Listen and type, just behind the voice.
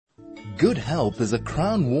Good health is a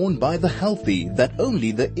crown worn by the healthy that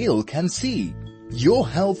only the ill can see. Your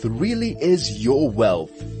health really is your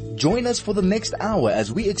wealth. Join us for the next hour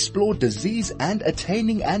as we explore disease and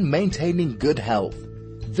attaining and maintaining good health.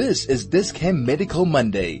 This is Dis-Chem Medical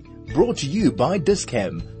Monday, brought to you by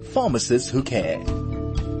Dis-Chem, pharmacists who care.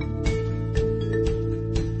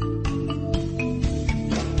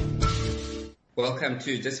 Welcome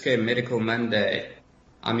to Dis-Chem Medical Monday.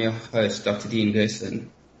 I'm your host, Dr. Dean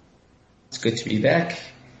Gerson. It's good to be back.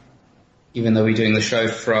 Even though we're doing the show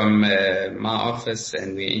from my office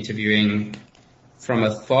and we're interviewing from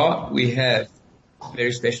afar, we have a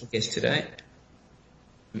very special guest today.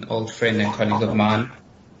 An old friend and colleague of mine,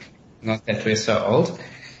 not that we're so old,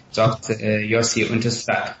 Dr. Yossi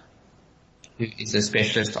Unterslak, who is a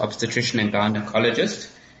specialist obstetrician and gynaecologist,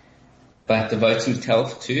 but devotes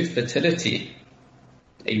himself to fertility.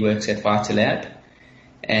 He works at VitaLab,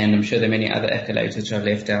 and I'm sure there are many other accolades which I've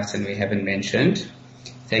left out and we haven't mentioned.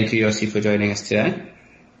 Thank you, Yossi, for joining us today.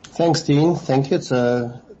 Thanks, Dean. Thank you. It's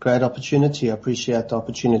a great opportunity. I appreciate the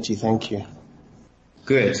opportunity. Thank you.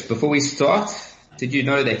 Good. Before we start, did you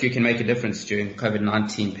know that you can make a difference during the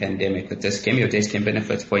COVID-19 pandemic with Dis-Chem? Your Dis-Chem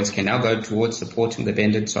benefits points can now go towards supporting the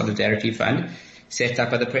Vended Solidarity Fund set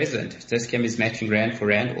up by the President. Dis-Chem is matching rand for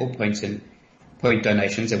rand all point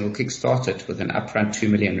donations and will kickstart it with an upfront 2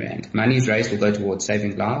 million rand. Monies raised will go towards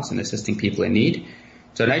saving lives and assisting people in need.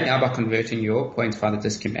 Donate now by converting your points via the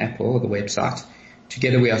Dis-Chem app or the website.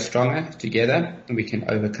 Together we are stronger, together and we can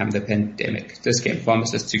overcome the pandemic. Dis-Chem,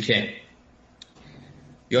 pharmacists who care.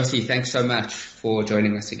 Yossi, thanks so much for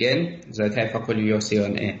joining us again. Is it okay if I call you Yossi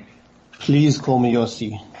on air? Please call me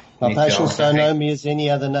Yossi. My patients don't know me as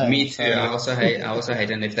any other name. Me too. I also hate,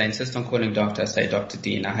 and if they insist on calling doctor, I say Dr.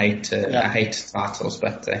 Dean. I hate titles,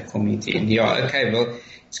 but they call me Dean. Yeah, okay, well,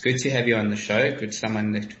 it's good to have you on the show. Good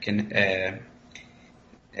someone that we can,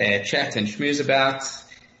 chat and schmooze about.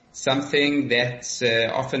 Something that's,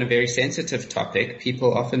 often a very sensitive topic.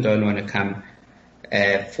 People often don't want to come,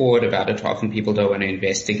 forward about it. Often people don't want to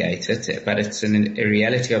investigate it, but it's a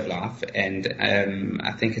reality of life. And,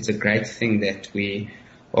 I think it's a great thing that we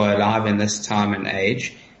are alive in this time and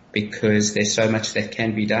age, because there's so much that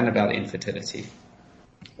can be done about infertility.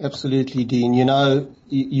 Absolutely, Dean. You know,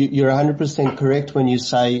 you're 100% correct when you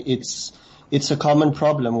say it's a common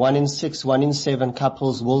problem. 1 in 6, 1 in 7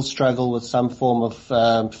 couples will struggle with some form of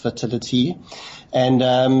fertility.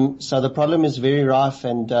 And so the problem is very rife,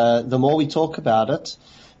 and the more we talk about it,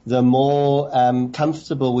 the more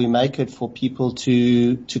comfortable we make it for people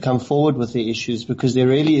to come forward with their issues, because there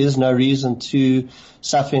really is no reason to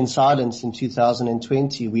suffer in silence in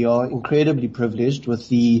 2020. We are incredibly privileged with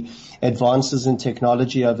the advances in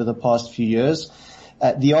technology over the past few years.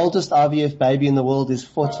 The oldest IVF baby in the world is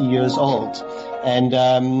 40 years old,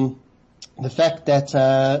 and the fact that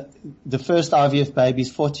the first IVF baby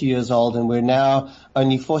is 40 years old and we're now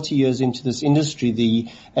only 40 years into this industry, the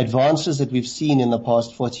advances that we've seen in the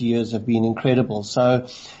past 40 years have been incredible. So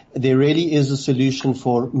there really is a solution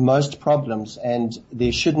for most problems, and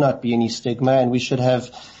there should not be any stigma, and we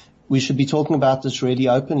should be talking about this really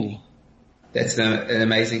openly. That's an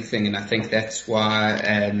amazing thing, and I think that's why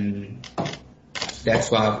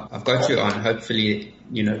I've got you on. Hopefully,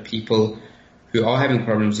 you know, people who are having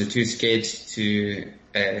problems are too scared to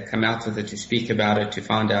come out with it, to speak about it, to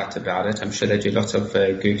find out about it. I'm sure they do lots of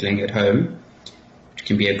Googling at home, which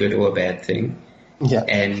can be a good or a bad thing. Yeah.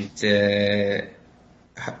 And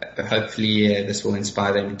hopefully this will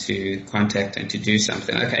inspire them to contact and to do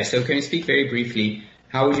something. Okay, so can you speak very briefly,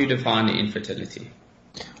 how would you define infertility?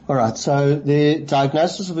 All right, so the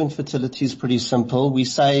diagnosis of infertility is pretty simple. We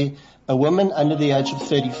say a woman under the age of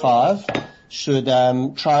 35 should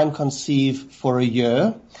try and conceive for a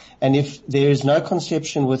year, and if there is no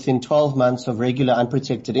conception within 12 months of regular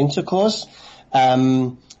unprotected intercourse,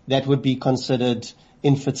 that would be considered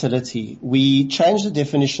infertility. We change the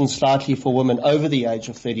definition slightly for women over the age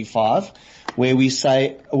of 35, where we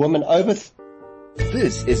say a woman over...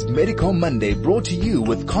 This is Medical Monday, brought to you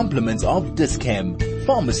with compliments of Dis-Chem,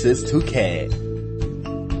 pharmacists who care.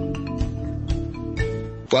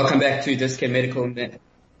 Welcome back to Dis-Chem Medical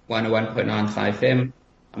 101.95 FM.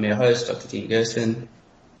 I'm your host, Dr. Dean Gerson,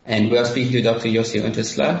 and we are speaking to Dr. Yossi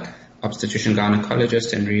Unterslak, obstetrician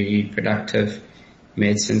gynecologist and reproductive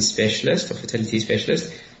medicine specialist or fertility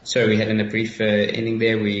specialist. So we had in a brief ending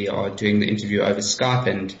there. We are doing the interview over Skype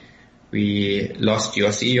and we lost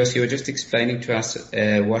Yossi. Yossi, you were just explaining to us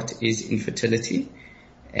what is infertility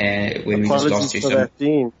when we just lost you. Apologies for that,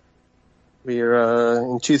 Dean. We're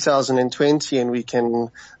in 2020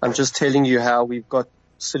 and I'm just telling you how we've got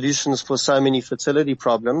solutions for so many fertility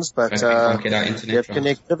problems, but we can't get our we internet have right.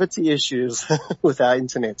 connectivity issues with our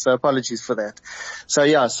internet. So apologies for that. So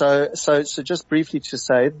yeah, so just briefly to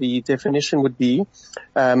say, the definition would be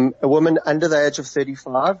a woman under the age of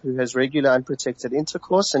 35 who has regular unprotected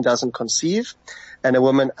intercourse and doesn't conceive, and a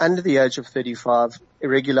woman under the age of 35,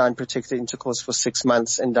 irregular unprotected intercourse for 6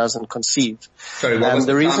 months and doesn't conceive. Sorry, what was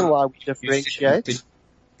the reason time? why we differentiate.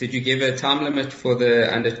 Did you give a time limit for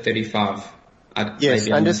the under 35? Yes,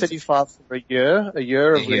 under 35 for a year of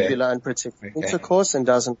year. regular unprotected intercourse and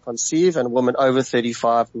doesn't conceive, and a woman over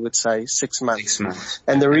 35, we would say 6 months. 6 months.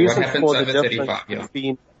 And the reason for the over difference 35,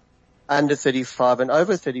 between under 35 and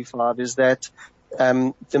over 35 is that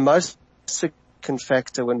the most significant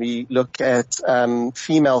factor when we look at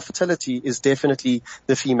female fertility is definitely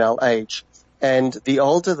the female age. And the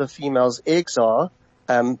older the female's eggs are,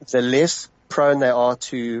 the less prone they are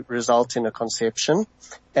to result in a conception.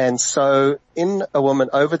 And so in a woman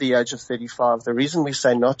over the age of 35, the reason we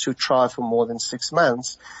say not to try for more than 6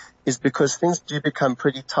 months is because things do become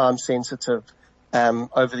pretty time sensitive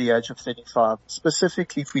over the age of 35.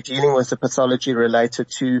 Specifically, if we're dealing with a pathology related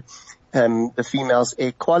to the female's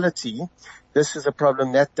egg quality, this is a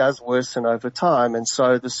problem that does worsen over time. And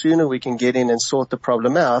so the sooner we can get in and sort the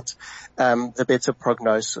problem out, the better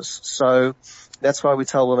prognosis. So that's why we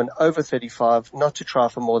tell women over 35 not to try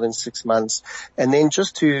for more than 6 months. And then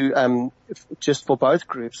just for both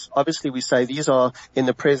groups, obviously we say these are in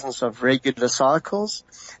the presence of regular cycles,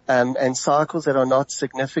 and cycles that are not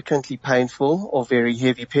significantly painful or very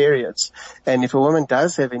heavy periods. And if a woman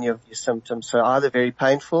does have any of these symptoms, so either very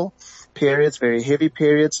painful periods, very heavy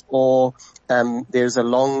periods, or there's a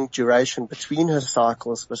long duration between her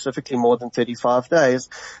cycles, specifically more than 35 days,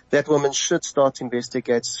 that woman should start to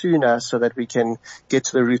investigate sooner so that we can get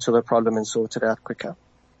to the root of the problem and sort it out quicker.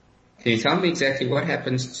 Can you tell me exactly what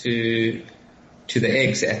happens to the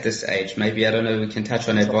eggs at this age? Maybe, I don't know, we can touch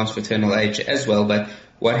on advanced maternal age as well, but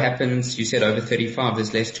what happens, you said over 35,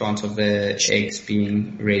 there's less chance of the eggs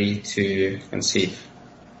being ready to conceive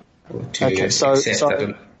or to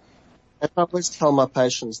accept. I always tell my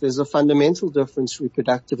patients there's a fundamental difference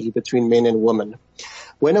reproductively between men and women.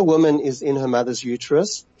 When a woman is in her mother's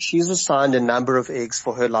uterus, she's assigned a number of eggs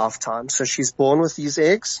for her lifetime. So she's born with these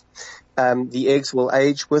eggs. The eggs will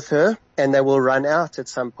age with her and they will run out at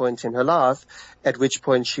some point in her life, at which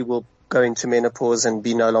point she will go into menopause and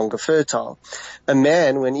be no longer fertile. A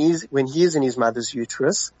man, when he is in his mother's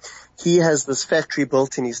uterus, he has this factory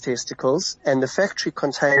built in his testicles, and the factory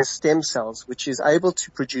contains stem cells, which is able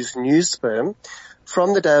to produce new sperm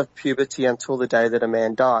from the day of puberty until the day that a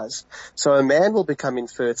man dies. So a man will become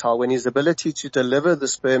infertile when his ability to deliver the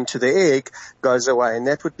sperm to the egg goes away, and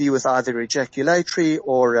that would be with either ejaculatory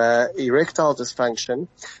or erectile dysfunction.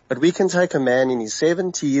 But we can take a man in his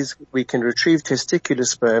 70s, we can retrieve testicular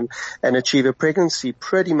sperm and achieve a pregnancy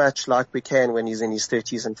pretty much like we can when he's in his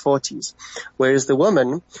 30s and 40s. Whereas the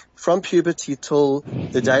woman, from puberty till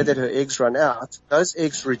the day that her eggs run out, those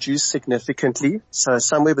eggs reduce significantly. So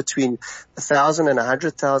somewhere between 1,000 and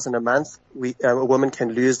 100,000 a month, a woman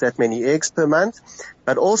can lose that many eggs per month.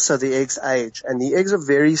 But also the eggs age, and the eggs are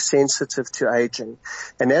very sensitive to aging.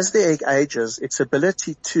 And as the egg ages, its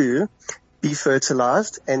ability to be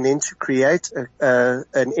fertilized and then to create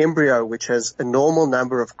an embryo which has a normal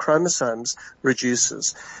number of chromosomes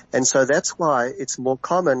reduces. And so that's why it's more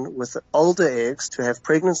common with older eggs to have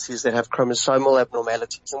pregnancies that have chromosomal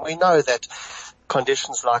abnormalities. And we know that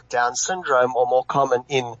conditions like Down syndrome are more common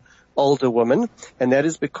in older women, and that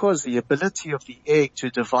is because the ability of the egg to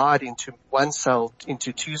divide into one cell,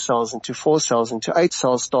 into 2 cells, into 4 cells, into 8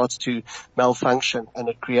 cells starts to malfunction, and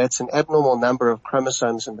it creates an abnormal number of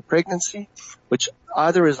chromosomes in the pregnancy, which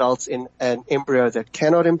either results in an embryo that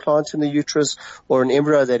cannot implant in the uterus or an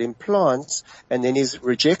embryo that implants and then is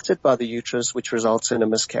rejected by the uterus, which results in a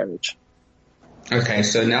miscarriage. Okay,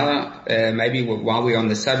 so now maybe while we're on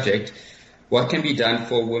the subject, what can be done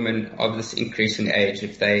for women of this increasing age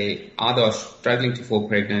if they either are struggling to fall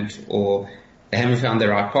pregnant or they haven't found the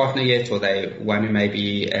right partner yet, or they want to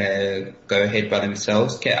maybe go ahead by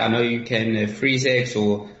themselves? I know you can freeze eggs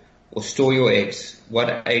or store your eggs.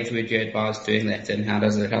 What age would you advise doing that, and how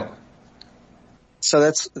does it help? So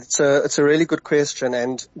it's a really good question,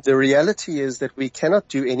 and the reality is that we cannot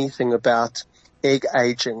do anything about egg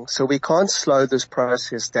aging. So we can't slow this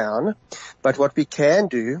process down, but what we can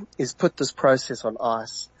do is put this process on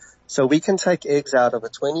ice. So we can take eggs out of a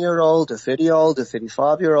 20-year-old, a 30-year-old, a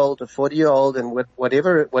 35-year-old, a 40-year-old, and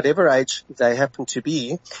whatever age they happen to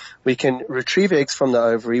be, we can retrieve eggs from the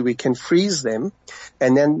ovary, we can freeze them,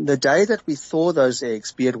 and then the day that we thaw those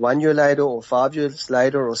eggs, be it 1 year later or 5 years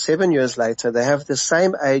later or 7 years later, they have the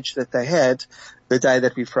same age that they had the day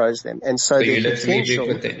that we froze them. And so you literally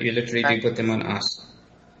do put them on ice.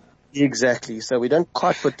 Exactly. So we don't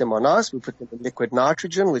quite put them on ice. We put them in liquid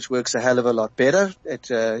nitrogen, which works a hell of a lot better. It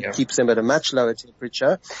keeps them at a much lower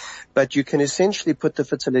temperature. But you can essentially put the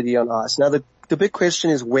fertility on ice. Now, the big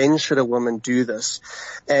question is, when should a woman do this?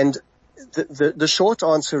 And the short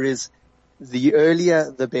answer is, the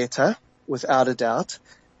earlier the better, without a doubt.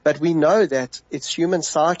 But we know that it's human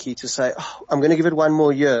psyche to say, I'm going to give it one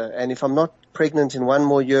more year. And if I'm not pregnant in one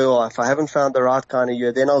more year, or if I haven't found the right kind of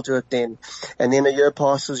year, then I'll do it then. And then a year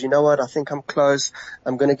passes, you know what, I think I'm close,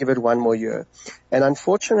 I'm going to give it one more year. And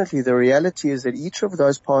unfortunately, the reality is that each of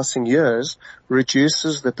those passing years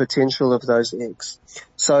reduces the potential of those eggs.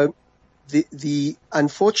 So the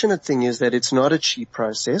unfortunate thing is that it's not a cheap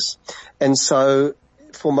process. And so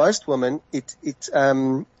for most women, it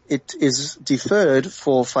is deferred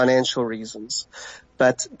for financial reasons.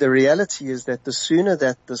 But the reality is that the sooner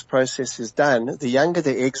that this process is done, the younger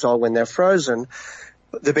the eggs are when they're frozen,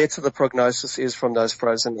 the better the prognosis is from those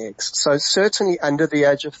frozen eggs. So certainly under the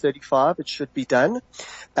age of 35, it should be done.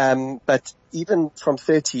 But even from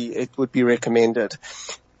 30, it would be recommended.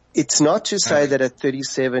 It's not to say that at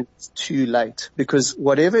 37 it's too late, because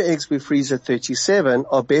whatever eggs we freeze at 37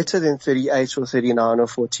 are better than 38 or 39 or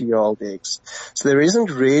 40-year-old eggs. So there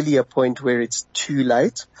isn't really a point where it's too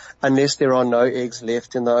late unless there are no eggs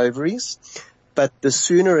left in the ovaries. But the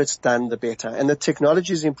sooner it's done, the better. And the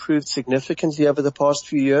technology has improved significantly over the past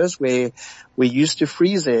few years, where we used to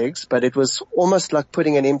freeze eggs, but it was almost like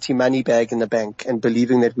putting an empty money bag in the bank and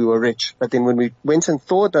believing that we were rich. But then when we went and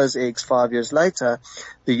thawed those eggs 5 years later,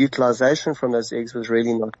 the utilization from those eggs was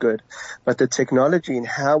really not good. But the technology in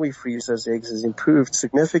how we freeze those eggs has improved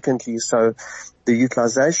significantly. So the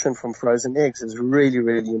utilization from frozen eggs has really,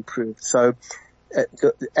 really improved. So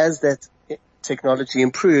as that technology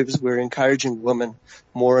improves, we're encouraging women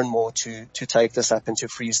more and more to take this up and to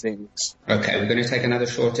freeze their eggs. Okay, we're going to take another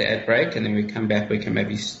shorter ad break, and then we come back, we can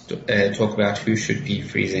maybe talk about who should be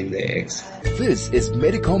freezing their eggs. This is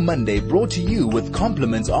Medical Monday, brought to you with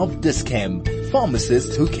compliments of Dis-Chem,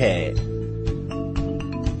 pharmacists who care.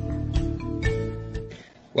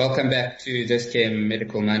 Welcome back to Dis-Chem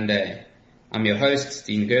Medical Monday. I'm your host,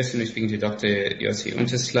 Dean Gerson. We're speaking to Dr. Yossi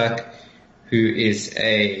Unterslak, who is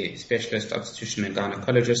a specialist obstetrician and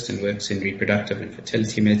gynaecologist and works in reproductive and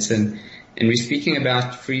fertility medicine. And we're speaking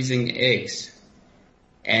about freezing eggs.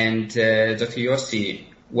 And Dr. Yossi,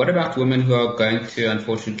 what about women who are going to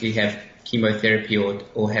unfortunately have chemotherapy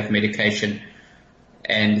or have medication,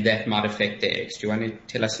 and that might affect their eggs? Do you want to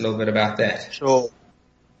tell us a little bit about that? Sure.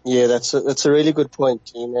 Yeah, that's a really good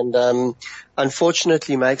point, Dean, and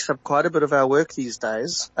unfortunately makes up quite a bit of our work these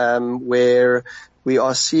days, where we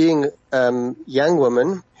are seeing young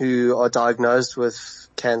women who are diagnosed with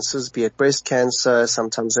cancers, be it breast cancer,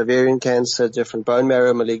 sometimes ovarian cancer, different bone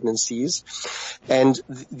marrow malignancies. And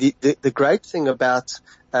the great thing about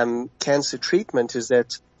cancer treatment is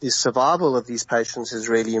that the survival of these patients has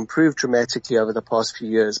really improved dramatically over the past few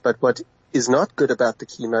years. But what is not good about the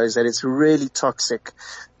chemo is that it's really toxic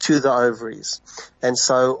to the ovaries. And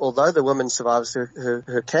so although the woman survives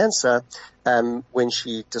her cancer, when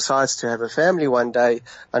she decides to have a family one day,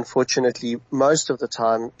 unfortunately, most of the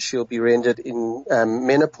time she'll be rendered in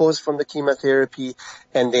menopause from the chemotherapy,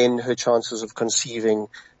 and then her chances of conceiving,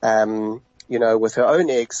 with her own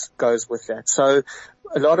eggs goes with that. So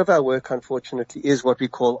a lot of our work, unfortunately, is what we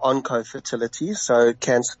call onco-fertility, so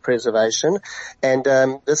cancer preservation. And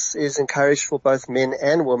this is encouraged for both men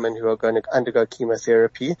and women who are going to undergo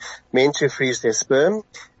chemotherapy, men to freeze their sperm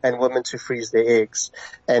and women to freeze their eggs.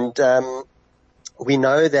 And we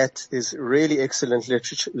know that there's really excellent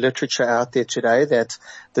literature out there today that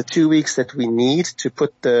the 2 weeks that we need to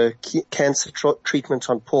put the cancer treatment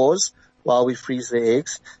on pause while we freeze the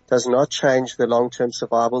eggs does not change the long-term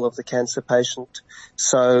survival of the cancer patient.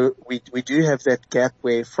 So we do have that gap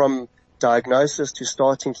where from diagnosis to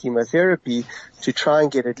starting chemotherapy to try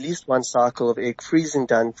and get at least one cycle of egg freezing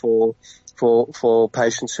done for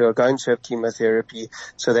patients who are going to have chemotherapy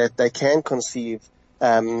so that they can conceive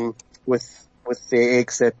with their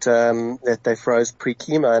eggs that they froze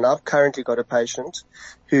pre-chemo. And I've currently got a patient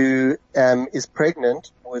who is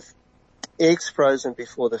pregnant with eggs frozen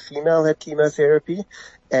before the female had chemotherapy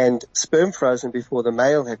and sperm frozen before the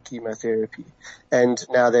male had chemotherapy. And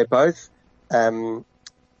now they're both, the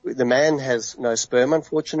man has no sperm,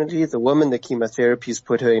 unfortunately. The woman, the chemotherapy has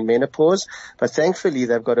put her in menopause. But thankfully,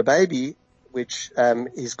 they've got a baby which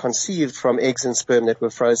is conceived from eggs and sperm that were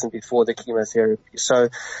frozen before the chemotherapy. So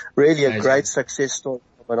really a great success story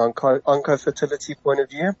for an onco-fertility point of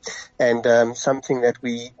view, and something that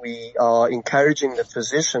we are encouraging the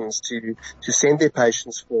physicians to send their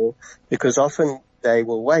patients for, because often they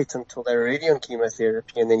will wait until they're already on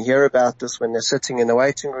chemotherapy and then hear about this when they're sitting in the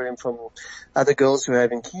waiting room from other girls who are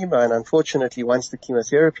having chemo. And unfortunately, once the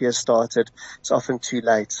chemotherapy has started, it's often too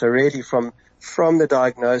late. So really from the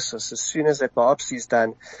diagnosis, as soon as that biopsy is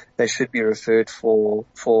done, they should be referred for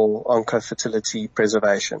oncofertility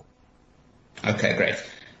preservation. Okay, great.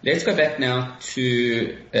 Let's go back now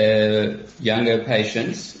to younger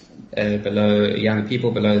patients, young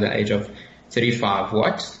people below the age of 35.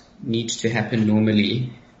 What needs to happen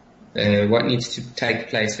normally? What needs to take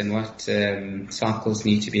place, and what cycles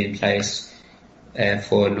need to be in place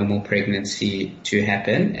for a normal pregnancy to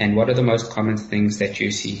happen? And what are the most common things that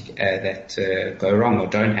you see that go wrong or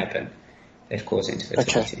don't happen that cause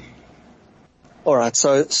infertility? Okay. All right.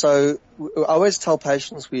 So I always tell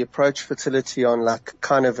patients we approach fertility on like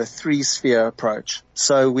kind of a 3-sphere approach.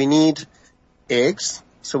 So we need eggs.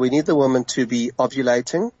 So we need the woman to be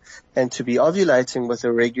ovulating, and to be ovulating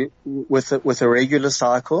with a regular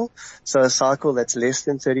cycle. So a cycle that's less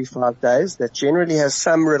than 35 days, that generally has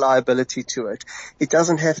some reliability to it. It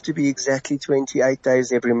doesn't have to be exactly 28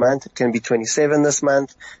 days every month. It can be 27 this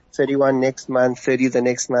month, 31 next month, 30 the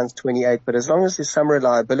next month, 28. But as long as there's some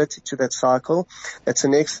reliability to that cycle, that's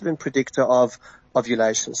an excellent predictor of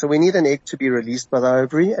ovulation. So we need an egg to be released by the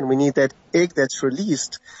ovary, and we need that egg that's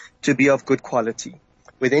released to be of good quality.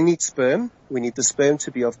 We then need sperm. We need the sperm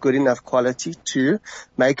to be of good enough quality to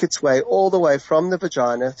make its way all the way from the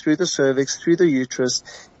vagina, through the cervix, through the uterus,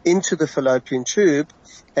 into the fallopian tube,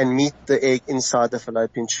 and meet the egg inside the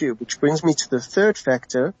fallopian tube. Which brings me to the third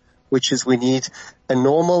factor, which is we need a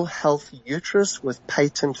normal, healthy uterus with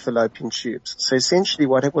patent fallopian tubes. So essentially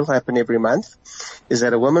what will happen every month is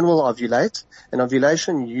that a woman will ovulate, and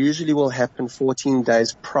ovulation usually will happen 14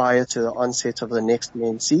 days prior to the onset of the next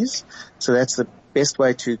menses. So that's the best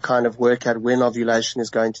way to kind of work out when ovulation is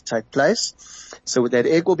going to take place. So that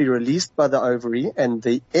egg will be released by the ovary, and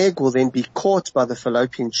the egg will then be caught by the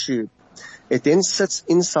fallopian tube. It then sits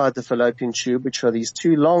inside the fallopian tube, which are these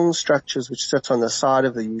two long structures which sit on the side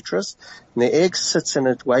of the uterus. And the egg sits and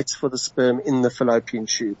it waits for the sperm in the fallopian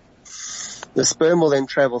tube. The sperm will then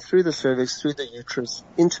travel through the cervix, through the uterus,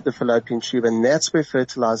 into the fallopian tube, and that's where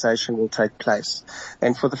fertilization will take place.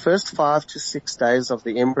 And for the first 5 to 6 days of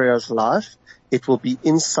the embryo's life, it will be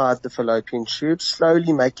inside the fallopian tube,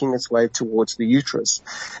 slowly making its way towards the uterus.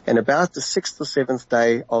 And about the 6th or 7th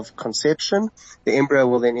day of conception, the embryo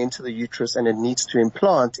will then enter the uterus, and it needs to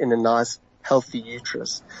implant in a nice, healthy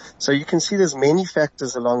uterus. So you can see there's many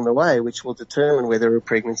factors along the way which will determine whether a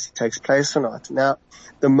pregnancy takes place or not. Now,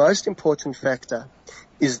 the most important factor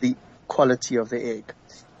is the quality of the egg.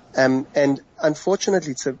 And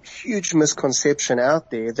unfortunately, it's a huge misconception out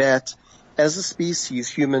there that as a species,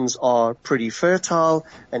 humans are pretty fertile,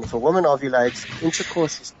 and if a woman ovulates,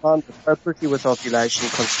 intercourse is timed appropriately with ovulation,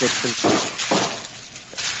 conception.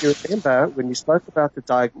 You remember when we spoke about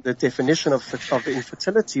the definition of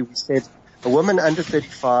infertility, we said a woman under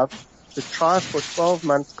 35 should try for 12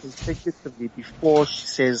 months consecutively before she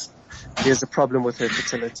says there's a problem with her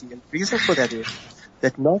fertility. And the reason for that is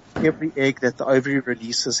that not every egg that the ovary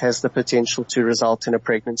releases has the potential to result in a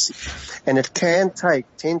pregnancy. And it can take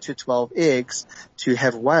 10 to 12 eggs to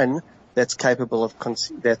have one that's capable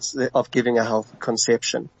of giving a healthy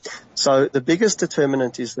conception. So the biggest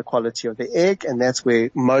determinant is the quality of the egg, and that's where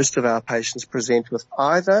most of our patients present with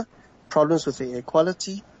either problems with the egg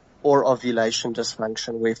quality or ovulation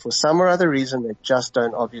dysfunction, where for some or other reason they just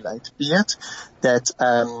don't ovulate. Be it that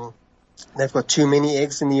they've got too many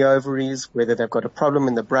eggs in the ovaries, whether they've got a problem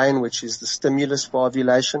in the brain, which is the stimulus for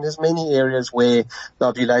ovulation. There's many areas where the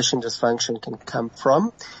ovulation dysfunction can come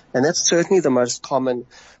from, and that's certainly the most common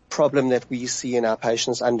problem that we see in our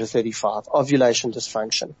patients under 35, ovulation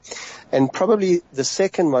dysfunction. And probably the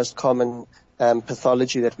second most common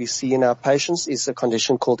pathology that we see in our patients is a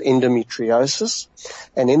condition called endometriosis.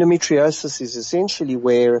 And endometriosis is essentially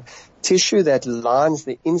where tissue that lines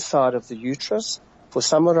the inside of the uterus for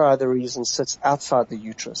some or other reason sits outside the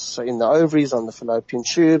uterus. So in the ovaries, on the fallopian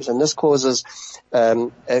tubes, and this causes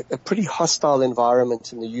a pretty hostile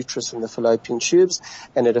environment in the uterus and the fallopian tubes,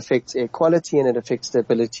 and it affects egg quality, and it affects the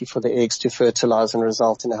ability for the eggs to fertilize and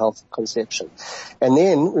result in a healthy conception. And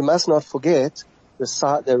then we must not forget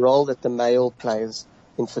the role that the male plays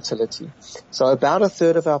in fertility. So about a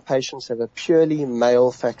third of our patients have a purely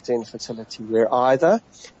male factor in fertility, where either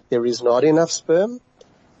there is not enough sperm.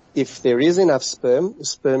 If there is enough sperm, the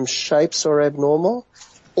sperm shapes are abnormal,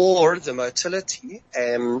 or the motility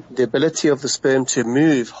and the ability of the sperm to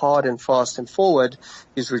move hard and fast and forward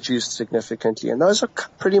is reduced significantly. And those are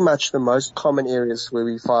pretty much the most common areas where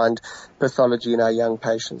we find pathology in our young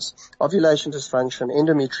patients: ovulation dysfunction,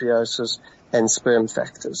 endometriosis, and sperm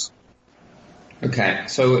factors. Okay,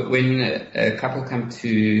 so when a couple come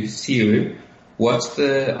to see you,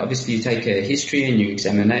 obviously you take a history and you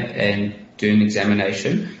examine it and do an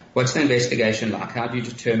examination. What's the investigation like? How do you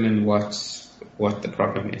determine what the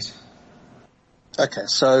problem is? Okay,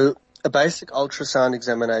 so a basic ultrasound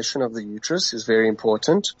examination of the uterus is very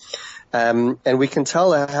important. And we can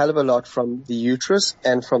tell a hell of a lot from the uterus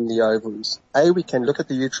and from the ovaries. We can look at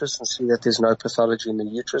the uterus and see that there's no pathology in the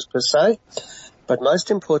uterus per se. But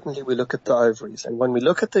most importantly, we look at the ovaries. And when we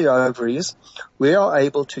look at the ovaries, we are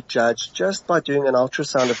able to judge just by doing an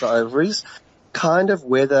ultrasound of the ovaries kind of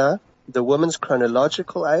whether the woman's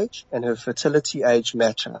chronological age and her fertility age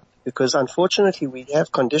matter. Because unfortunately, we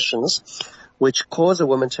have conditions which cause a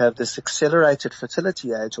woman to have this accelerated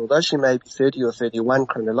fertility age. Although she may be 30 or 31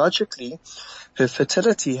 chronologically, her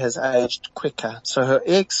fertility has aged quicker. So her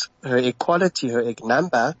eggs, her egg quality, her egg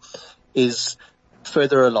number is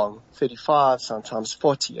further along, 35, sometimes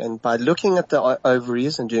 40. And by looking at the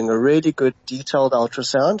ovaries and doing a really good detailed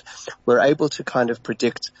ultrasound, we're able to kind of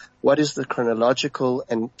predict what is the chronological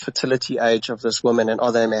and fertility age of this woman and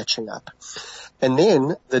are they matching up. And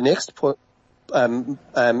then the next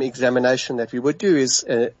examination that we would do is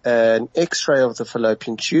an X-ray of the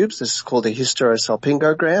fallopian tubes. This is called a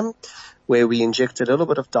hysterosalpingogram, where we inject a little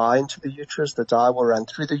bit of dye into the uterus. The dye will run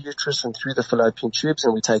through the uterus and through the fallopian tubes,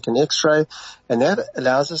 and we take an X-ray, and that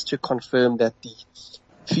allows us to confirm that the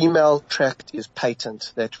female tract is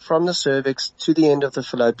patent, that from the cervix to the end of the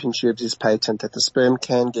fallopian tubes is patent, that the sperm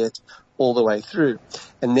can get all the way through.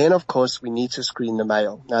 And then, of course, we need to screen the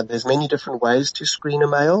male. Now, there's many different ways to screen a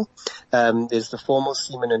male. There's the formal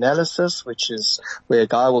semen analysis, which is where a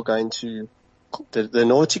guy will go into the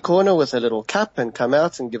naughty corner with a little cap and come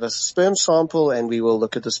out and give us a sperm sample, and we will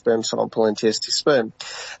look at the sperm sample and test his sperm.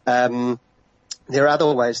 There are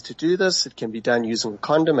other ways to do this. It can be done using a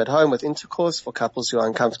condom at home with intercourse for couples who are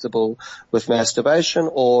uncomfortable with masturbation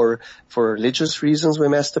or for religious reasons where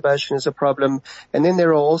masturbation is a problem. And then there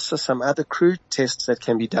are also some other crude tests that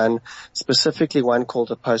can be done, specifically one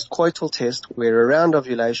called a postcoital test, where around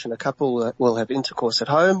ovulation a couple will have intercourse at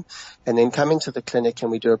home and then come into the clinic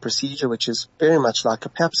and we do a procedure which is very much like a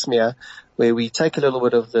pap smear, where we take a little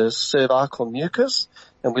bit of the cervical mucus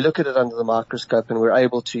and we look at it under the microscope, and we're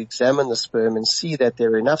able to examine the sperm and see that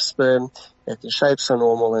there are enough sperm, that the shapes are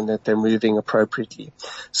normal, and that they're moving appropriately.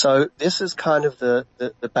 So this is kind of the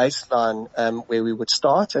baseline where we would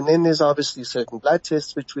start. And then there's obviously certain blood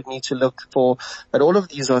tests which we need to look for, but all of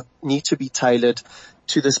these need to be tailored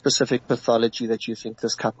to the specific pathology that you think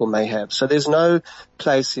this couple may have. So there's no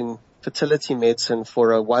place in fertility medicine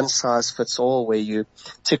for a one-size-fits-all where you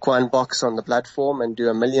tick one box on the blood form and do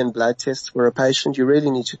 1 million blood tests for a patient. You really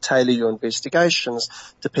need to tailor your investigations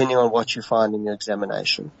depending on what you find in your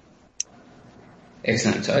examination.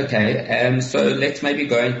 Excellent. Okay. So let's maybe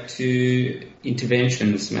go into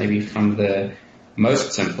interventions, maybe from the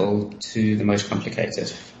most simple to the most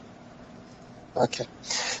complicated. Okay.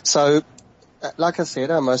 So like I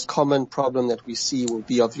said, our most common problem that we see will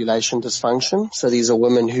be ovulation dysfunction. So these are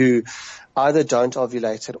women who either don't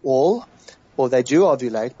ovulate at all, or they do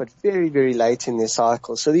ovulate, but very, very late in their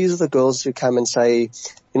cycle. So these are the girls who come and say,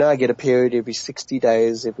 I get a period every 60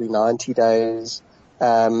 days, every 90 days.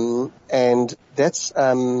 And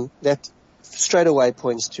that straight away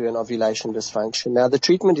points to an ovulation dysfunction. Now, the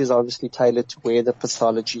treatment is obviously tailored to where the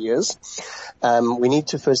pathology is. We need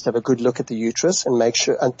to first have a good look at the uterus and make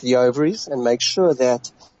sure, and the ovaries, and make sure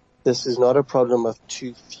that this is not a problem of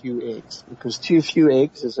too few eggs, because too few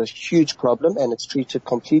eggs is a huge problem, and it's treated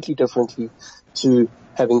completely differently to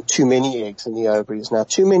having too many eggs in the ovaries. Now,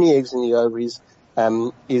 too many eggs in the ovaries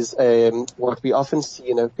is what we often see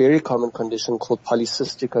in a very common condition called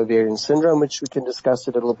polycystic ovarian syndrome, which we can discuss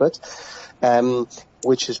a little bit,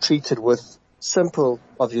 which is treated with simple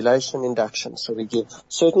ovulation induction. So we give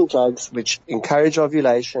certain drugs which encourage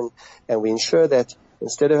ovulation, and we ensure that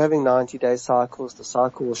instead of having 90-day cycles, the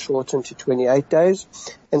cycle will shorten to 28 days,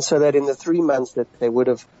 and so that in the 3 months that they would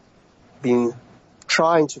have been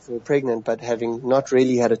trying to fall pregnant but having not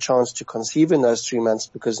really had a chance to conceive in those 3 months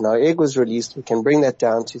because no egg was released, we can bring that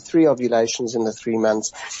down to 3 ovulations in the 3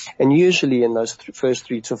 months. And usually in those first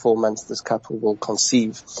 3 to 4 months, this couple will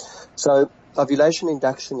conceive. So ovulation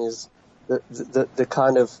induction is the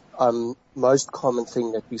kind of most common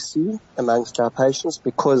thing that we see amongst our patients,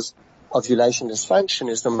 because ovulation dysfunction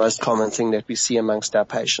is the most common thing that we see amongst our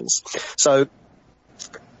patients. So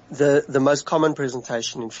the most common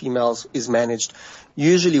presentation in females is managed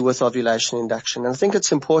usually with ovulation induction. And I think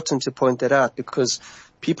it's important to point that out because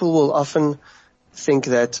people will often think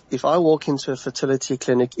that if I walk into a fertility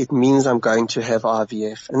clinic, it means I'm going to have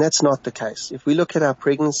IVF. And that's not the case. If we look at our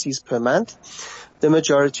pregnancies per month, the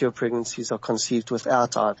majority of pregnancies are conceived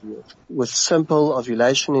without IVF, with simple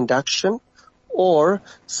ovulation induction or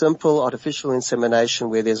simple artificial insemination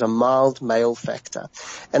where there's a mild male factor.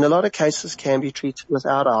 And a lot of cases can be treated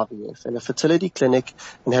without IVF. And a fertility clinic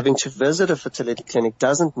and having to visit a fertility clinic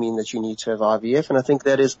doesn't mean that you need to have IVF. And I think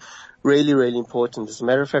that is really, really important. As a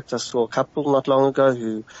matter of fact, I saw a couple not long ago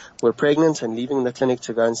who were pregnant and leaving the clinic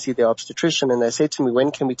to go and see their obstetrician. And they said to me,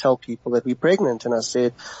 when can we tell people that we're pregnant? And I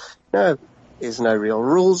said, no, there's no real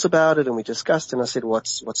rules about it. And we discussed, and I said,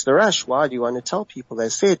 what's the rush? Why do you want to tell people? They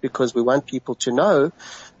said, because we want people to know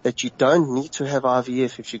that you don't need to have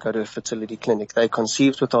IVF if you go to a fertility clinic. They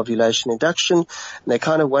conceived with ovulation induction, and they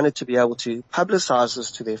kind of wanted to be able to publicize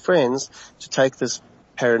this to their friends to take this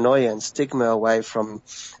paranoia and stigma away from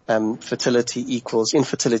infertility equals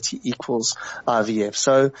IVF.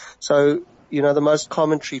 So the most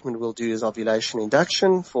common treatment we'll do is ovulation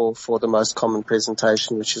induction for the most common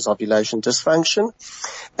presentation, which is ovulation dysfunction.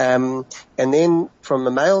 And then from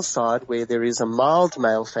the male side, where there is a mild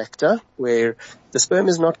male factor, where the sperm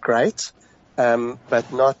is not great,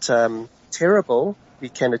 but not terrible, we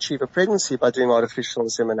can achieve a pregnancy by doing artificial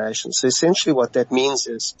insemination. So essentially what that means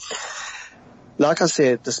is, like I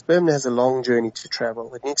said, the sperm has a long journey to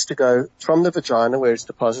travel. It needs to go from the vagina, where it's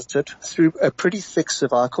deposited, through a pretty thick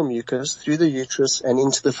cervical mucus, through the uterus, and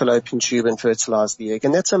into the fallopian tube and fertilize the egg.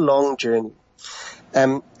 And that's a long journey.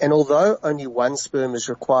 And although only one sperm is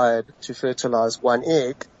required to fertilize one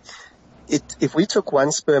egg, if we took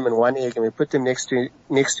one sperm and one egg and we put them next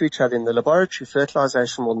to each other in the laboratory,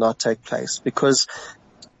 fertilization will not take place, because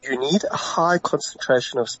you need a high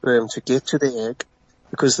concentration of sperm to get to the egg,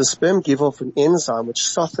 because the sperm give off an enzyme which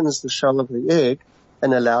softens the shell of the egg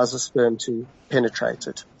and allows the sperm to penetrate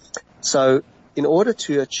it. So in order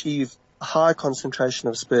to achieve a high concentration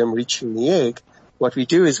of sperm reaching the egg, what we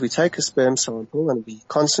do is we take a sperm sample and we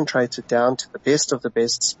concentrate it down to the best of the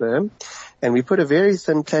best sperm, and we put a very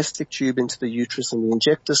thin plastic tube into the uterus, and we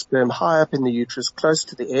inject the sperm high up in the uterus close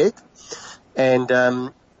to the egg,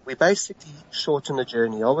 and we basically shorten the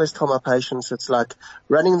journey. I always tell my patients it's like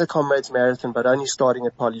running the Comrades Marathon, but only starting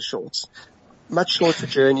at poly shorts. Much shorter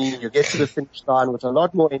journey, you get to the finish line with a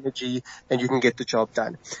lot more energy, and you can get the job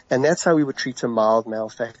done. And that's how we would treat a mild male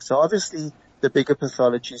factor. So obviously the bigger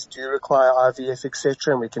pathologies do require IVF,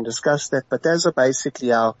 etc., and we can discuss that, but those are basically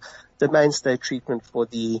the mainstay treatment for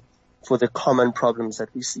the common problems that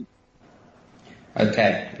we see.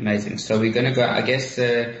 Okay, amazing. So we're going to go, I guess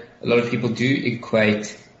a lot of people do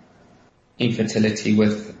equate infertility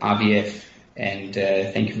with IVF, and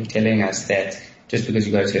thank you for telling us that just because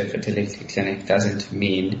you go to a fertility clinic doesn't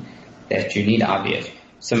mean that you need IVF.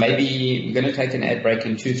 So maybe we're going to take an ad break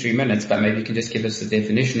in 2-3 minutes, but maybe you can just give us the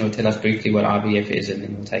definition or tell us briefly what IVF is, and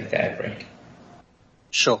then we'll take the ad break.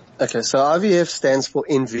 Sure. Okay, so IVF stands for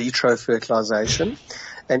in vitro fertilization,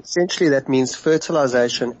 and essentially that means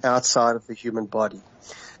fertilization outside of the human body.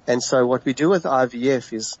 And so what we do with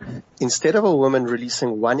IVF is, instead of a woman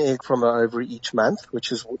releasing one egg from her ovary each month,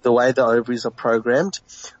 which is the way the ovaries are programmed,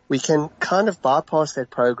 we can kind of bypass that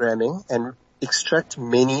programming and extract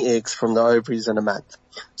many eggs from the ovaries in a month.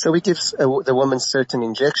 So we give the woman certain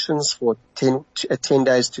injections for 10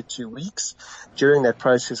 days to 2 weeks. During that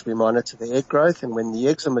process, we monitor the egg growth, and when the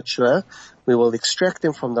eggs are mature, we will extract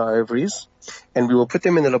them from the ovaries, and we will put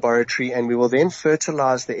them in the laboratory, and we will then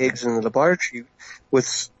fertilize the eggs in the laboratory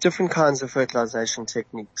with different kinds of fertilization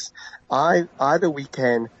techniques. Either we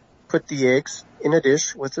can put the eggs in a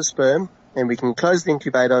dish with the sperm, and we can close the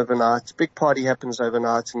incubator overnight. Big party happens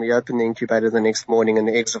overnight, and we open the incubator the next morning, and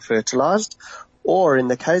the eggs are fertilized. Or in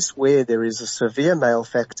the case where there is a severe male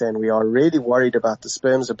factor and we are really worried about the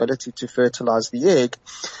sperm's ability to fertilize the egg,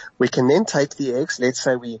 we can then take the eggs, let's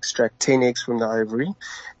say we extract 10 eggs from the ovary,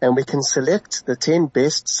 and we can select the 10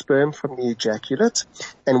 best sperm from the ejaculate,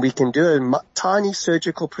 and we can do a tiny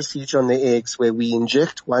surgical procedure on the eggs where we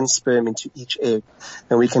inject one sperm into each egg,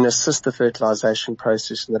 and we can assist the fertilization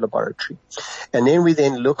process in the laboratory. And then we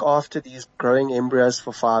then look after these growing embryos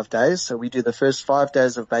for 5 days. So we do the first 5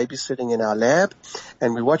 days of babysitting in our lab,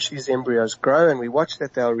 and we watch these embryos grow, and we watch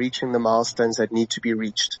that they are reaching the milestones that need to be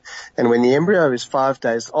reached. And when the embryo is 5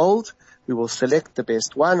 days old, we will select the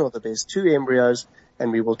best one or the best 2 embryos,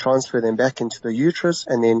 and we will transfer them back into the uterus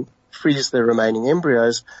and then freeze the remaining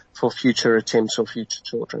embryos for future attempts or future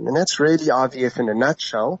children. And that's really IVF in a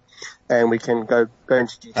nutshell, and we can go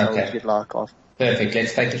into detail if you'd like after. Perfect.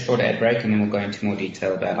 Let's take a short ad break and then we'll go into more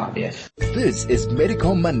detail about IVF. This is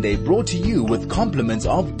Medical Monday, brought to you with compliments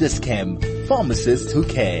of Dis-Chem, pharmacists who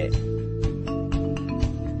care.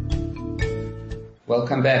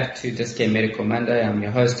 Welcome back to Dis-Chem Medical Monday. I'm your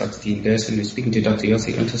host, Dr. Dean Gerson. We're speaking to Dr.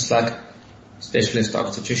 Yossi Unterslak, specialist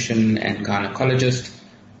obstetrician and gynaecologist,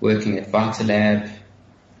 working at VitaLab. Do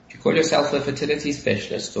you call yourself a fertility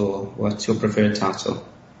specialist, or what's your preferred title?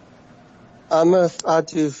 I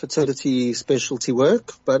do fertility specialty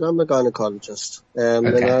work, but I'm a gynecologist. Okay.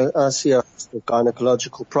 And I see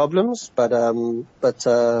gynecological problems, but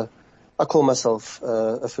I call myself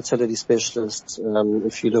a fertility specialist.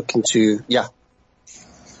 If you look into,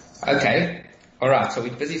 Okay. All right. So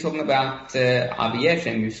we're busy talking about IVF,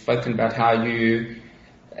 and we've spoken about how you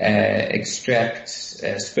extract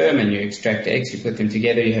sperm and you extract eggs. You put them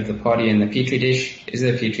together. You have the party in the petri dish. Is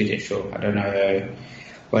it a petri dish, or I don't know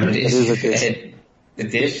what it is? It is a dish. The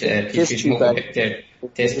dish, petri dish, more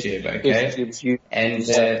test tube. Okay. And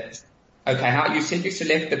okay, how you said you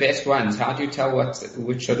select the best ones. How do you tell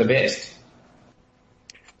which are the best?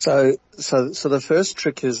 So the first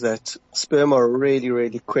trick is that sperm are really,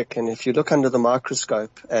 really quick. And if you look under the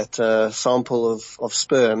microscope at a sample of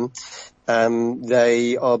sperm,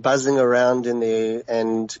 they are buzzing around in there,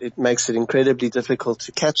 and it makes it incredibly difficult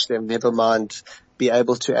to catch them, never mind be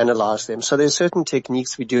able to analyze them. So there's certain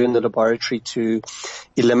techniques we do in the laboratory to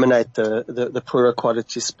eliminate the poorer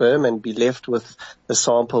quality sperm and be left with a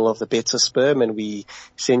sample of the better sperm, and we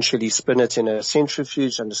essentially spin it in a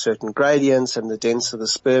centrifuge under certain gradients, and the denser the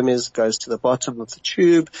sperm is goes to the bottom of the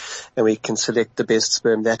tube, and we can select the best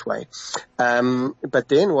sperm that way. But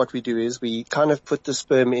then what we do is we kind of put the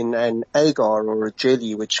sperm in an agar or a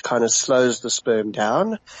jelly, which kind of slows the sperm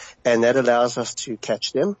down, and that allows us to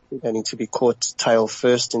catch them. They need to be caught tail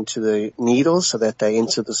first into the needle so that they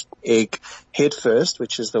enter this egg head first,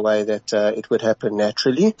 which is the way that it would happen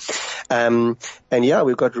naturally. And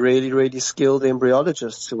we've got really, really skilled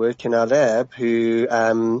embryologists who work in our lab who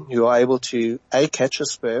are able to catch a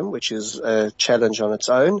sperm, which is a challenge on its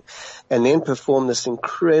own, and then perform this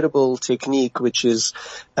incredible technique, which is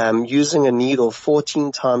using a needle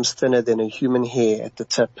 14 times thinner than a human hair at the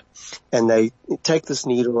tip. And they take this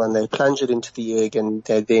needle and they plunge it into the egg, and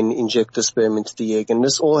they then inject the sperm into the egg. And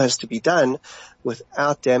this all has to be done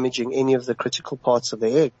without damaging any of the critical parts of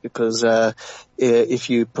the egg, because if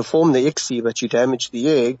you perform the ICSI but you damage the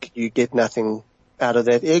egg, you get nothing out of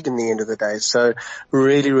that egg in the end of the day. So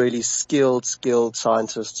really, really skilled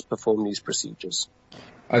scientists perform these procedures.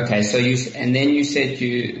 Okay, so you said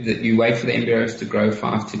that you wait for the embryos to grow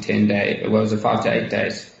 5 to 10 days. What was it, 5 to 8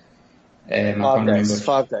 days? 5 days.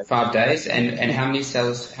 5 days. 5 days. And how many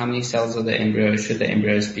cells of the embryo should the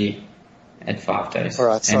embryos be at 5 days? All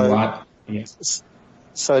right. And why? Yes.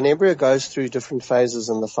 So an embryo goes through different phases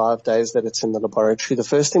in the 5 days that it's in the laboratory. The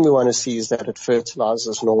first thing we want to see is that it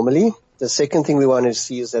fertilizes normally. The second thing we want to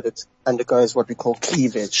see is that it undergoes what we call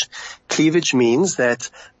cleavage. Cleavage means that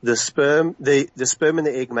the sperm and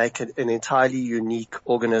the egg make an entirely unique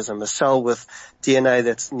organism, a cell with DNA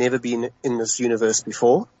that's never been in this universe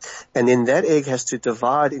before. And then that egg has to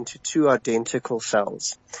divide into 2 identical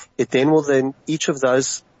cells. Each of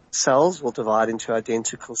those cells will divide into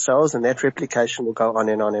identical cells, and that replication will go on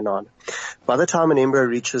and on and on. By the time an embryo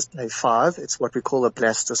reaches day 5, it's what we call a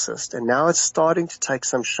blastocyst. And now it's starting to take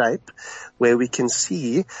some shape where we can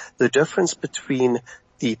see the difference between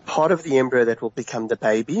the part of the embryo that will become the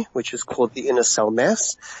baby, which is called the inner cell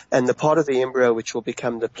mass, and the part of the embryo which will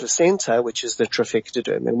become the placenta, which is the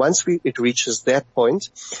trophectoderm. And once it reaches that point,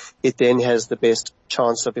 it then has the best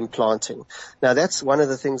chance of implanting. Now that's one of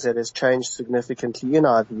the things that has changed significantly in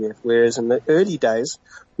IVF, whereas in the early days,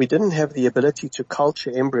 we didn't have the ability to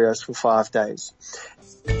culture embryos for 5 days.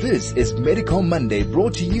 This is Medical Monday,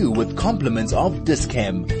 brought to you with compliments of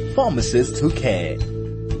Dis-Chem, pharmacists who care.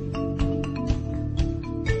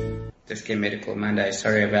 Dis-Chem Medical Monday.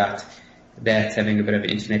 Sorry about that, having a bit of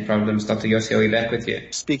internet problems. Dr. Yossi, are we back with you?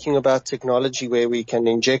 Speaking about technology where we can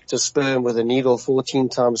inject a sperm with a needle 14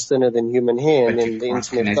 times thinner than human hair, and then the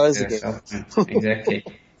internet goes again. Exactly.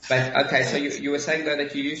 But okay, so you were saying though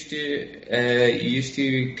that you used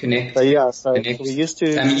to connect. So we used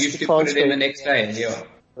to. I mean, you used to put it in the next day. Yeah.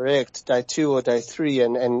 Correct, day 2 or day 3,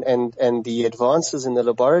 and the advances in the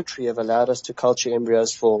laboratory have allowed us to culture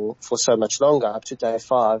embryos for so much longer, up to day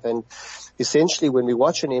 5. And essentially, when we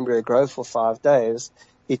watch an embryo grow for 5 days,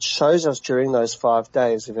 it shows us during those 5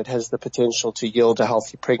 days if it has the potential to yield a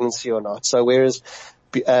healthy pregnancy or not. So whereas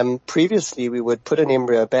previously we would put an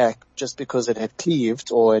embryo back just because it had cleaved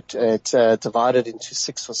or it divided into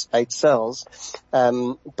 6 or 8 cells,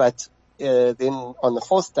 but then on the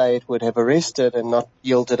fourth day it would have arrested and not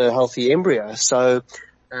yielded a healthy embryo. So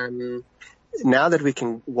now that we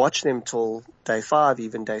can watch them till day 5,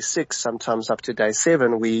 even day 6, sometimes up to day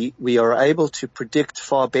 7, we are able to predict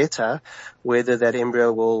far better whether that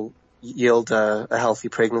embryo will yield a healthy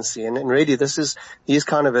pregnancy. And really these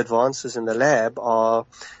kind of advances in the lab are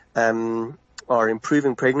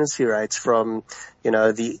improving pregnancy rates from,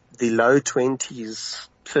 the low 20s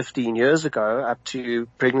 15 years ago up to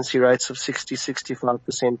pregnancy rates of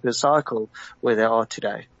 60-65% per cycle where they are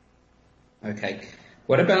today. Okay.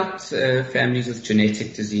 What about families with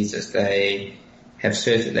genetic diseases? Both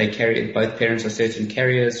parents are certain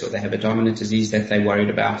carriers, or they have a dominant disease that they're worried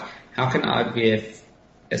about. How can IVF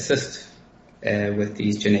assist with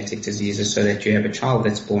these genetic diseases so that you have a child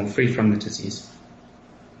that's born free from the disease?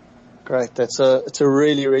 Great. It's a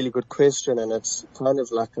really, really good question, and it's kind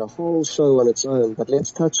of like a whole show on its own, but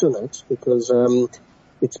let's touch on it because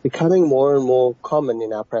it's becoming more and more common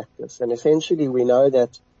in our practice. And essentially we know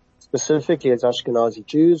that specifically as Ashkenazi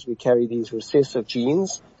Jews, we carry these recessive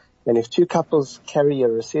genes. And if two couples carry a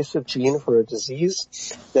recessive gene for a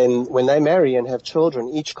disease, then when they marry and have children,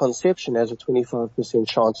 each conception has a 25%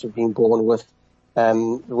 chance of being born with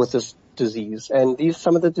this disease. And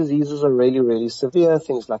some of the diseases are really, really severe,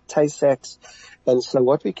 things like Tay-Sachs. And so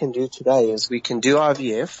what we can do today is we can do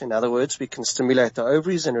IVF. In other words, we can stimulate the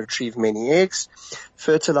ovaries and retrieve many eggs,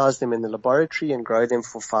 fertilize them in the laboratory and grow them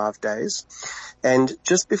for 5 days. And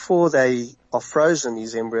just before they are frozen,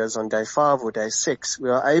 these embryos on day 5 or day 6, we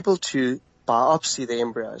are able to biopsy the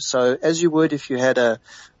embryo. So as you would if you had a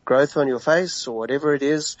growth on your face or whatever it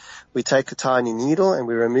is, we take a tiny needle and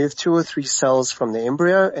we remove 2 or 3 cells from the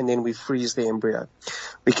embryo and then we freeze the embryo.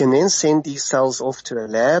 We can then send these cells off to a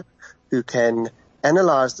lab who can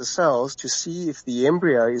analyze the cells to see if the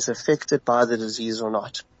embryo is affected by the disease or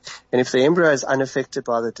not. And if the embryo is unaffected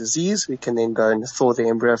by the disease, we can then go and thaw the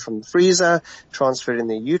embryo from the freezer, transfer it in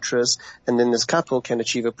their uterus, and then this couple can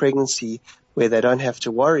achieve a pregnancy where they don't have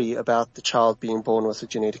to worry about the child being born with a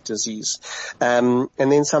genetic disease. And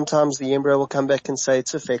then sometimes the embryo will come back and say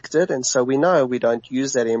it's affected, and so we know we don't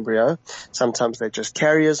use that embryo. Sometimes they're just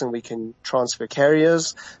carriers and we can transfer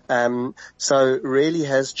carriers. So really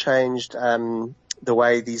has changed the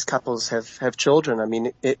way these couples have children. I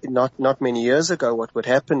mean, not many years ago, what would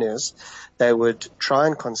happen is they would try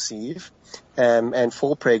and conceive and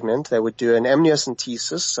fall pregnant. They would do an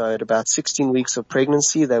amniocentesis. So at about 16 weeks of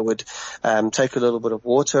pregnancy, they would take a little bit of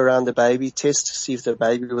water around the baby, test to see if the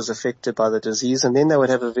baby was affected by the disease, and then they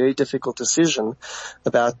would have a very difficult decision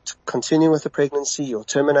about continuing with the pregnancy or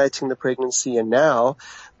terminating the pregnancy. And now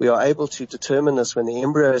we are able to determine this when the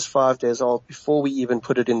embryo is 5 days old before we even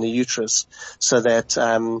put it in the uterus, so that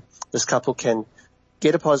this couple can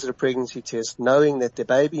get a positive pregnancy test knowing that the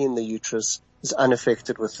baby in the uterus is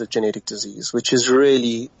unaffected with the genetic disease, which is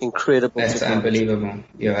really incredible. That's unbelievable.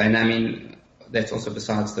 Yeah, and I mean, that's also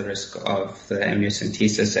besides the risk of the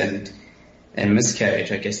amniocentesis and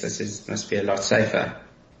miscarriage. I guess must be a lot safer.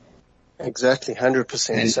 Exactly,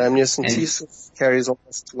 100%. So amniocentesis carries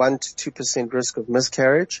almost 1 to 2% risk of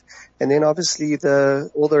miscarriage. And then obviously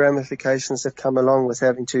all the ramifications that come along with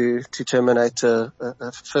having to terminate a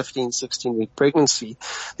 15, 16 week pregnancy,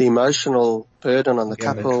 the emotional burden on the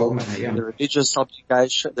couple, the religious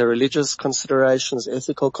obligation, the religious considerations,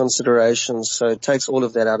 ethical considerations. So it takes all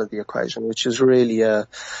of that out of the equation, which is really a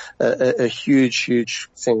huge,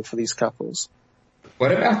 huge thing for these couples.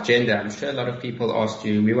 What about gender? I'm sure a lot of people ask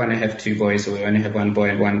you, we want to have 2 boys or we want to have 1 boy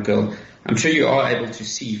and 1 girl. I'm sure you are able to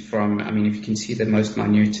see if you can see the most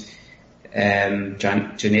minute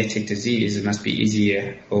genetic disease, it must be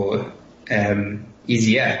easier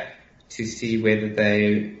to see whether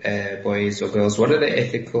they boys or girls. What are the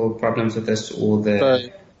ethical problems with this, or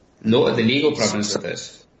the legal problems with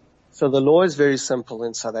this? So the law is very simple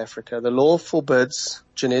in South Africa. The law forbids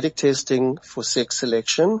genetic testing for sex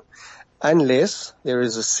selection unless there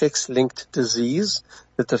is a sex-linked disease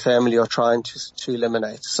that the family are trying to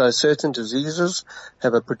eliminate. So certain diseases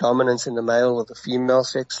have a predominance in the male or the female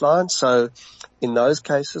sex line. So in those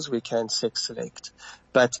cases, we can sex select.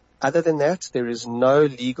 But other than that, there is no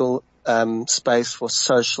legal space for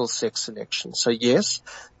social sex selection. So yes,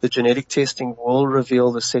 the genetic testing will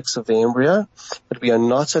reveal the sex of the embryo, but we are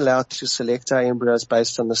not allowed to select our embryos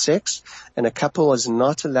based on the sex, and a couple is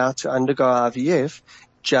not allowed to undergo IVF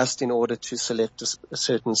just in order to select a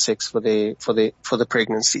certain sex for the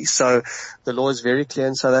pregnancy. So the law is very clear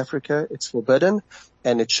in South Africa. It's forbidden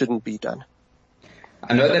and it shouldn't be done.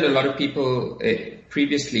 I know that a lot of people,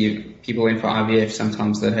 previously people went for IVF,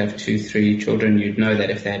 sometimes they'll have 2, 3 children. You'd know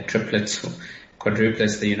that if they had triplets or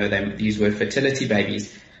quadruplets, these were fertility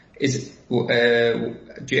babies. Do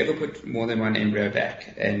you ever put more than one embryo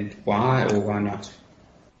back, and why or why not?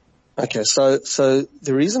 Okay, so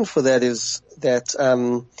the reason for that is that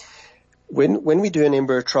when we do an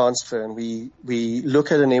embryo transfer and we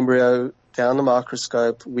look at an embryo down the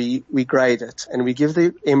microscope, we grade it and we give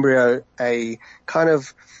the embryo a kind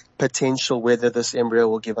of potential whether this embryo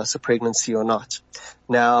will give us a pregnancy or not.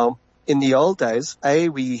 Now, in the old days,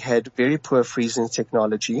 we had very poor freezing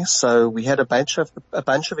technology, so we had a bunch of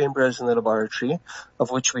embryos in the laboratory, of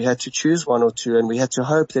which we had to choose one or two, and we had to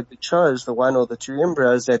hope that we chose the one or the two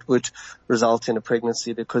embryos that would result in a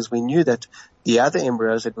pregnancy, because we knew that the other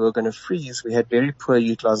embryos that we were going to freeze, we had very poor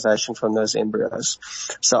utilization from those embryos.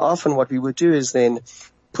 So often what we would do is then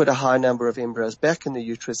put a high number of embryos back in the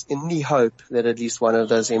uterus in the hope that at least one of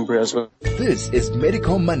those embryos will. This is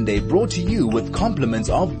Medical Monday, brought to you with compliments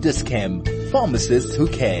of Dis-Chem, pharmacists who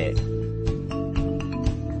care.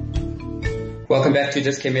 Welcome back to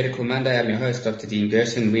Dis-Chem Medical Monday. I'm your host, Dr. Dean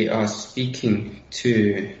Gerson. We are speaking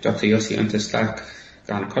to Dr. Yossi Unterslak,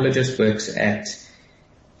 gynaecologist, works at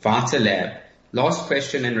VitaLab. Last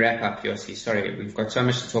question and wrap up, Yossi. Sorry, we've got so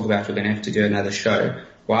much to talk about. We're going to have to do another show.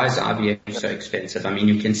 Why is IVF so expensive? I mean,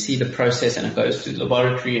 you can see the process and it goes to the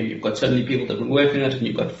laboratory and you've got so many people that have been working on it, and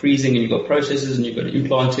you've got freezing and you've got processes and you've got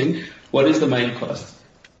implanting. What is the main cost?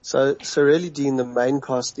 So really, Dean, the main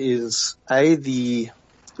cost is the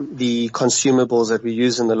consumables that we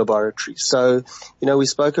use in the laboratory. So, we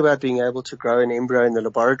spoke about being able to grow an embryo in the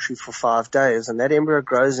laboratory for 5 days, and that embryo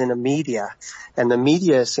grows in a media, and the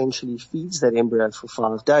media essentially feeds that embryo for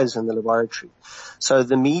 5 days in the laboratory. So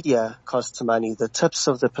the media costs money. The tips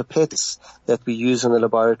of the pipettes that we use in the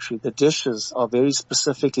laboratory, the dishes are very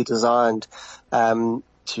specifically designed to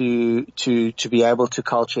be able to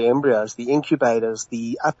culture embryos, the incubators,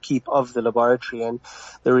 the upkeep of the laboratory. And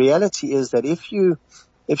the reality is that if you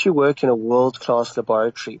work in a world-class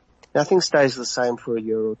laboratory, nothing stays the same for a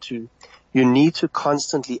year or two. You need to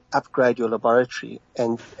constantly upgrade your laboratory.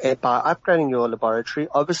 And by upgrading your laboratory,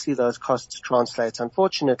 obviously those costs translate,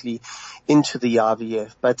 unfortunately, into the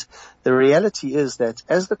IVF. But the reality is that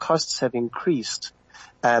as the costs have increased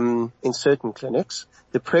in certain clinics,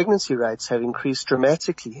 the pregnancy rates have increased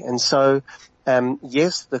dramatically. And so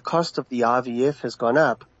yes, the cost of the IVF has gone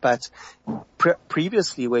up, but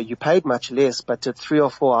previously where you paid much less but did 3 or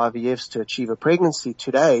 4 IVFs to achieve a pregnancy,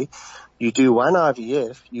 today you do one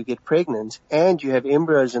IVF, you get pregnant, and you have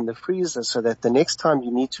embryos in the freezer so that the next time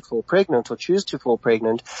you need to fall pregnant or choose to fall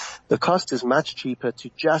pregnant, the cost is much cheaper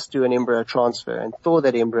to just do an embryo transfer and thaw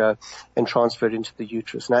that embryo and transfer it into the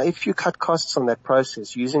uterus. Now, if you cut costs on that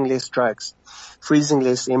process, using less drugs, freezing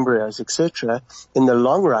less embryos, etc., in the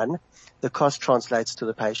long run, the cost translates to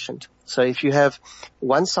the patient. So if you have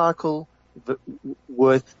one cycle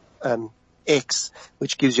worth X,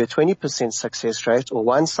 which gives you a 20% success rate, or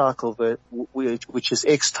one cycle which is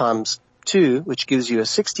X times 2, which gives you a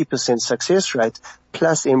 60% success rate,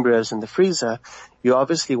 plus embryos in the freezer, you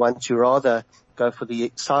obviously want to rather go for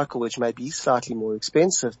the cycle which may be slightly more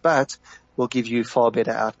expensive, but will give you far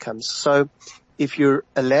better outcomes. So if you're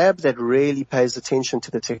a lab that really pays attention to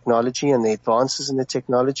the technology and the advances in the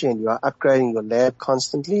technology, and you are upgrading your lab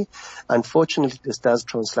constantly, unfortunately this does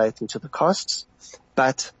translate into the costs,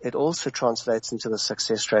 but it also translates into the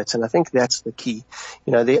success rates. And I think that's the key.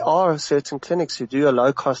 There are certain clinics who do a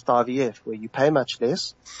low-cost IVF where you pay much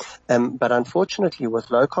less, but unfortunately with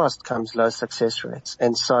low cost comes low success rates.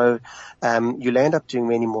 And so you'll end up doing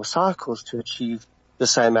many more cycles to achieve the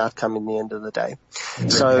same outcome in the end of the day.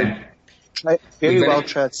 So very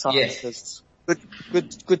well-trained scientists,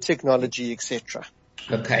 good technology, etc.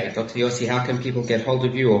 Okay, Dr. Yossi, how can people get hold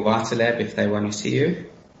of you or VitaLab if they want to see you?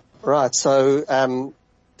 Right, so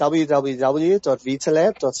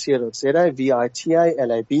www.vitalab.co.za,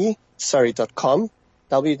 vitalab.com,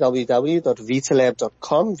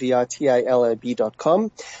 www.vitalab.com,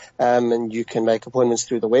 vitalab.com, and you can make appointments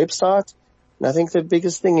through the website. And I think the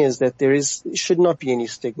biggest thing is that there should not be any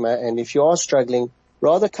stigma, and if you are struggling,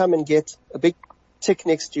 rather come and get a big tick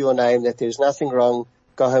next to your name that there's nothing wrong,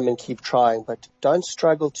 go home and keep trying, but don't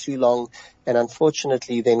struggle too long and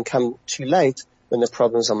unfortunately then come too late when the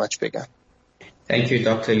problems are much bigger. Thank you,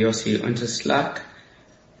 Dr. Yossi Unterslak.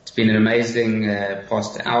 It's been an amazing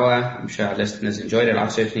past hour. I'm sure our listeners enjoyed it.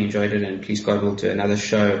 I've certainly enjoyed it, and please God, we'll do another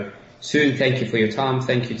show soon. Thank you for your time.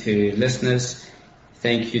 Thank you to listeners.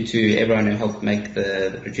 Thank you to everyone who helped make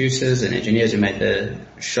the producers and engineers who made the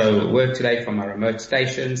show work today from our remote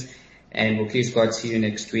stations. And we'll please God see you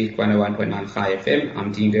next week, 101.9 FM.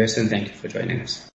 I'm Dean Gerson. Thank you for joining us.